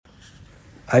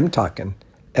I'm Talking,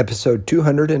 episode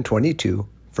 222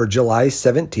 for July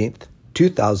 17th,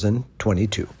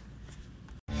 2022.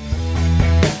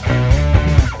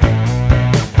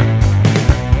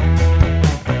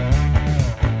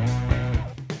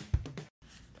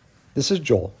 This is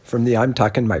Joel from the I'm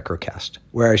Talking Microcast,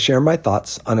 where I share my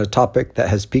thoughts on a topic that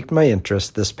has piqued my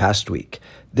interest this past week.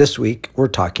 This week, we're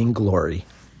talking glory.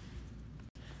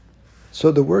 So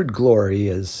the word glory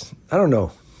is,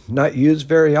 not used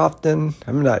very often.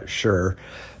 I'm not sure,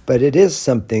 but it is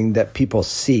something that people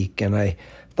seek. And I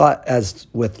thought, as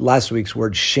with last week's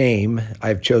word shame,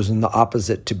 I've chosen the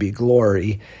opposite to be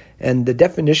glory. And the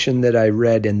definition that I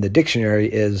read in the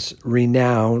dictionary is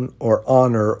renown or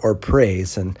honor or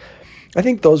praise. And I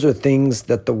think those are things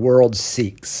that the world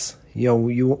seeks.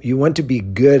 You want to be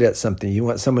good at something. You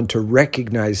want someone to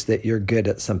recognize that you're good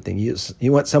at something.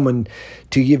 You want someone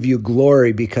to give you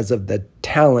glory because of the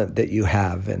talent that you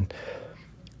have. And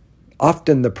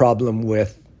often the problem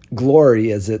with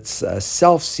glory is it's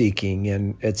self-seeking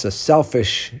and it's a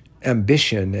selfish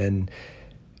ambition, and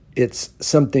it's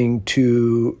something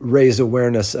to raise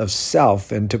awareness of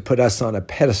self and to put us on a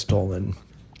pedestal. And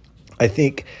I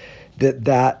think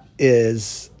that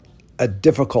is a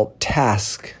difficult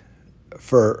task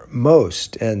for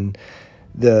most. And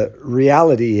the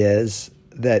reality is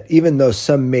that even though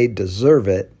some may deserve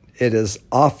it, it is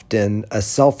often a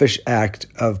selfish act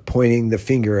of pointing the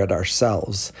finger at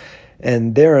ourselves.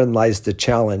 And therein lies the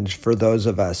challenge for those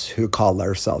of us who call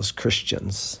ourselves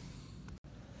Christians.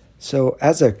 So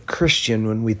as a Christian,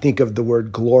 when we think of the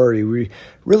word glory, we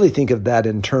really think of that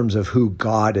in terms of who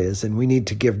God is, and we need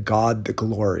to give God the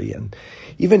glory. And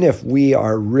even if we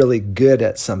are really good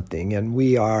at something and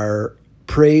we are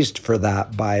praised for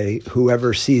that by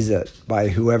whoever sees it, by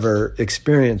whoever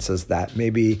experiences that.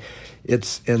 Maybe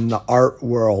it's in the art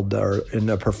world or in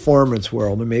the performance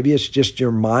world, or maybe it's just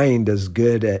your mind is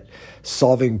good at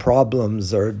solving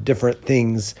problems or different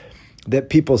things that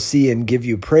people see and give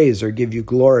you praise or give you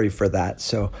glory for that.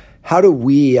 So how do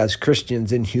we as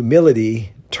Christians in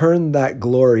humility turn that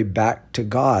glory back to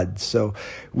God? So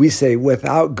we say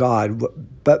without God,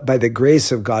 but by the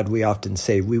grace of God, we often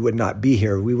say we would not be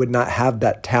here. We would not have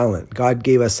that talent. God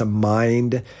gave us a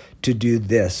mind to do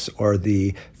this or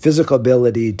the physical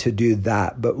ability to do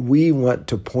that, but we want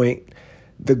to point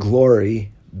the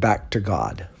glory back to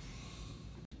God.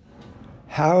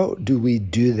 How do we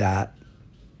do that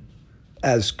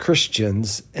as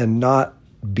Christians and not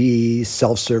be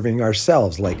self-serving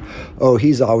ourselves, like, oh,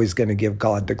 he's always going to give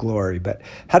God the glory? But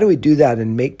how do we do that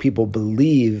and make people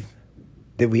believe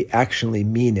that we actually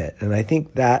mean it? And I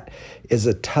think that is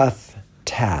a tough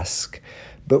task.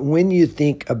 But when you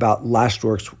think about last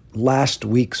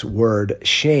week's word,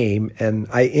 shame, and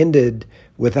I ended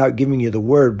without giving you the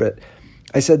word, but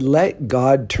I said, let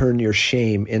God turn your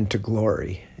shame into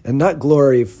glory. And not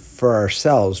glory for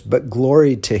ourselves, but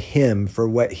glory to him for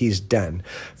what he's done,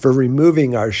 for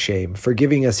removing our shame, for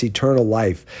giving us eternal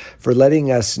life, for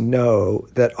letting us know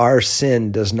that our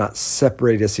sin does not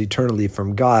separate us eternally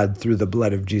from God through the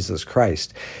blood of Jesus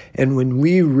Christ. And when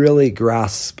we really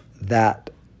grasp that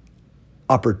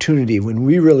opportunity, when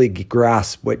we really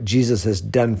grasp what Jesus has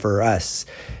done for us,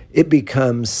 it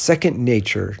becomes second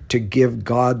nature to give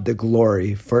God the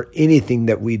glory for anything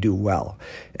that we do well.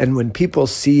 And when people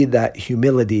see that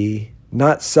humility,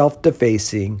 not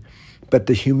self-defacing, but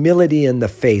the humility in the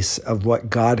face of what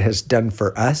God has done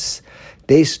for us,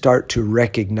 they start to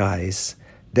recognize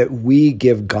that we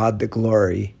give God the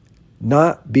glory,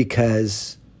 not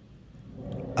because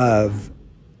of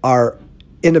our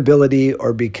inability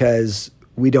or because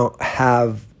we don't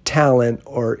have talent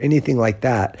or anything like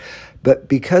that, but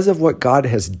because of what God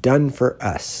has done for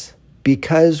us.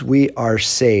 Because we are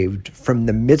saved from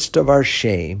the midst of our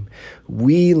shame,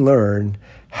 we learn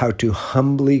how to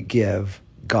humbly give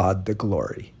God the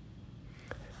glory.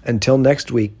 Until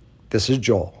next week, this is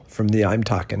Joel from the I'm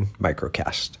Talking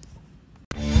Microcast.